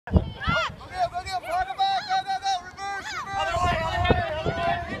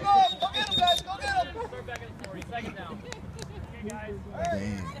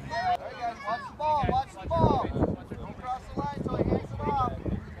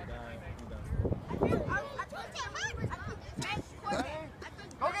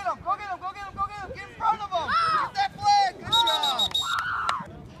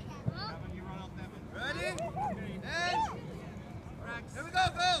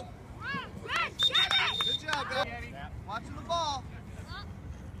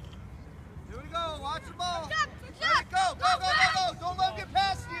ball. Ready, go. Don't let him get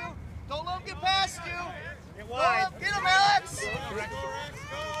past you. Don't let him get past you. Get wide. Get him, Alex.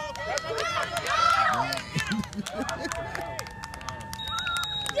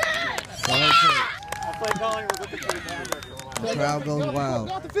 I'll play calling. We're looking for the camera. Trell goes wild.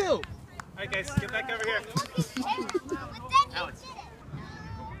 Go off the field. All right, guys, get back over here. Alex.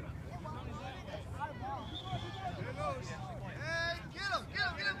 Hey, get him. Get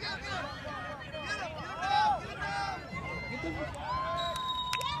him down.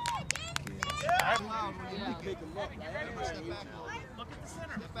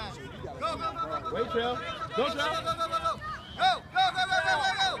 Step back. Go. Wait, Trell. Go, Trell. Go.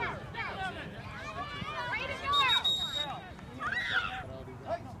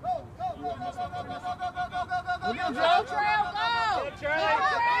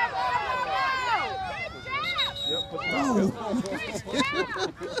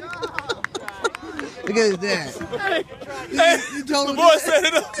 Look at that. Hey, You told the him boy to- said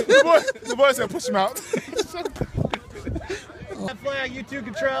it. The boy said push him out. That flag, you two,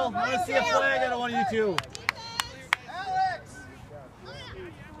 Trell. I want to see a flag. I don't want you two. Alex.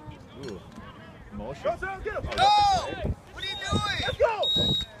 Ooh. Motion. Go. What are you doing? Let's go.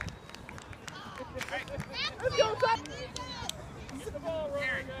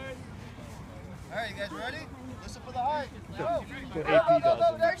 All right, you guys ready? Listen for the height. Go. Go, AP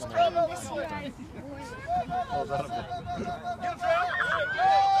does. Next Trell. Go.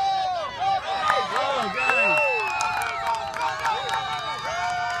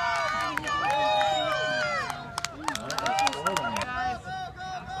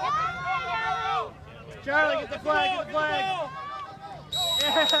 Charlie, get the flag.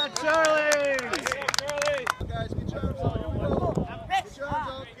 Yeah, Charlie. Guys, get your arms up. Get your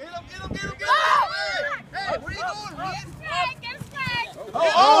arms up. Get him. Hey, what are you doing, Reed?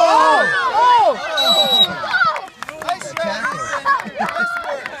 Nice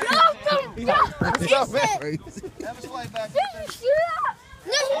shot. Have a slide back.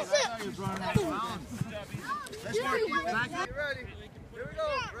 Let's work. You ready? Here we go.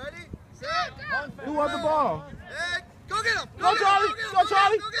 Ready? Set. Who won the ball? Hey, go get him. Go, Charlie. Go,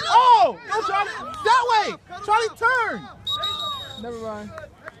 Charlie. Go get him. Oh, go, Charlie. That way. Charlie, turn. Never mind.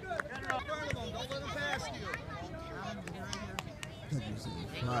 That's good. Don't let him pass you.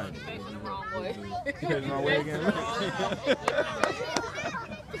 Here's my way again.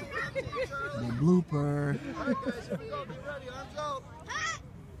 The blooper. All right, guys, here we go. Get ready. Arms out.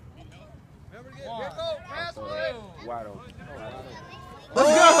 Remember to get here. Go. Pass play. Wide open. Let's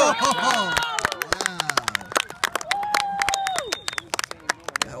go! Wow.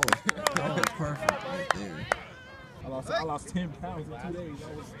 That was perfect right there. I lost 10 pounds in 2 days.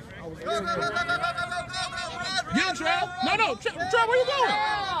 I was Go. Get him, Trell. No. Trell, where you going?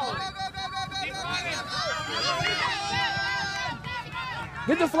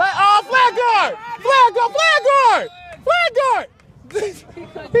 Get the flag. Oh, flag guard!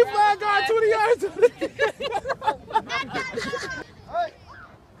 He flag guard 20 yards. Hey,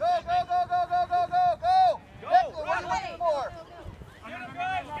 go. What are you looking for?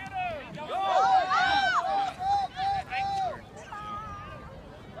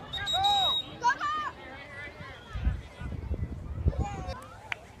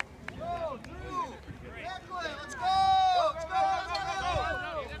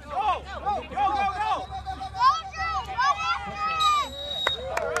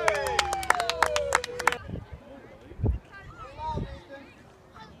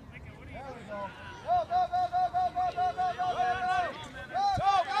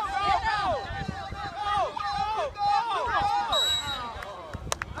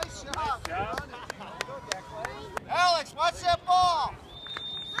 Alex, watch that ball.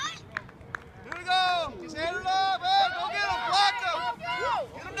 Here we go. He's handed up. Hey, go get him. Block him.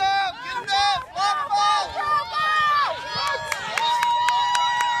 Get him down. Block the ball.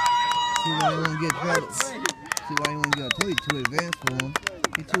 See why he won't get credit. See why he won't get. I told you too advanced for him.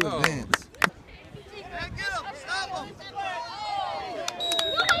 He's too advanced. Hey, get him. Stop him. Get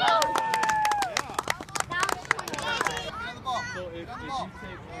the ball.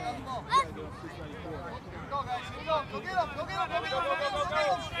 Go, guys. Here we go. Go get him. Cut him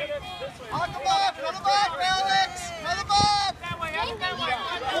off, Alex. Cut him off. That way.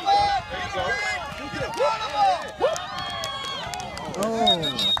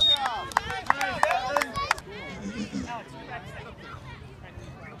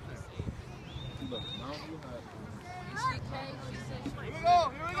 Oh.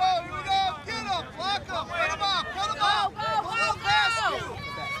 Here we go. Get him. Block him. Cut him off. Go. We'll pass you.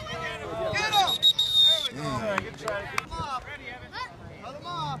 Get him. There we go. Cut him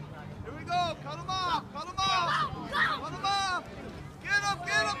off. Here we go. Cut him off.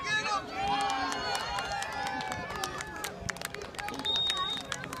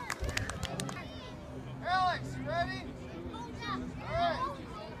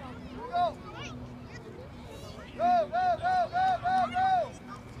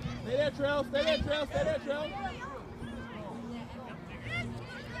 Trell. Stay there, Trell.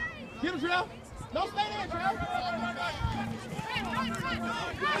 Get him, Trell. No, stay there, Trell.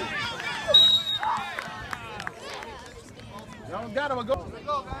 Y'all got him. Go.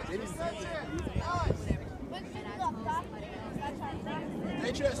 Go, guys.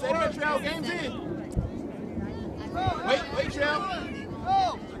 Hey, Trell. Stay there, Trell. Game's in. Wait, Trell.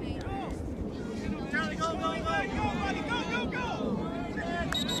 Go. Charlie, go, buddy, go.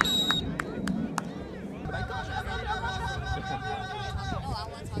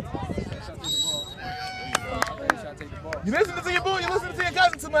 You listening to your boo? You listening to your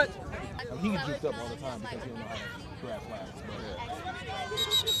cousin too much? He gets juked up all the time because he don't know how to grab flags.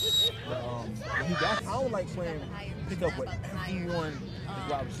 But he got. I don't like playing pick up with everyone is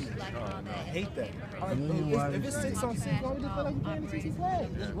wide receiver. I hate that. If it's 6 on 6, why we just feel like we're playing the 60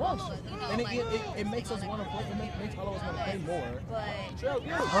 flag? Just rush. And it makes us want to play. It makes all of us want to play more. Trell,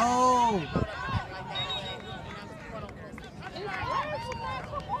 get it. Oh!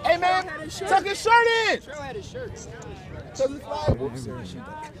 Hey man, tuck his shirt in. Trell had his shirt. Tuck his flag. Whoops,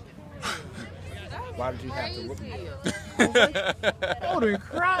 why did you have to whoop me? I would have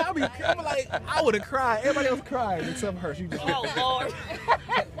cried. I would have cried. Everybody else cried except her. She just. Oh Lord.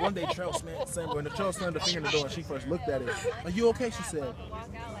 One day, Trell when the Trell slammed her finger in the door, and she first looked at it. Are you okay? She said.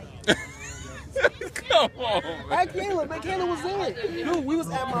 Come on, man. Kayla was there. Dude, we was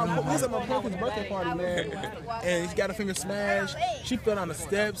at my brother's birthday party, man, and he got a finger smashed. She fell down the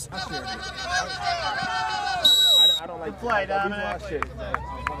steps. I don't like flight, man.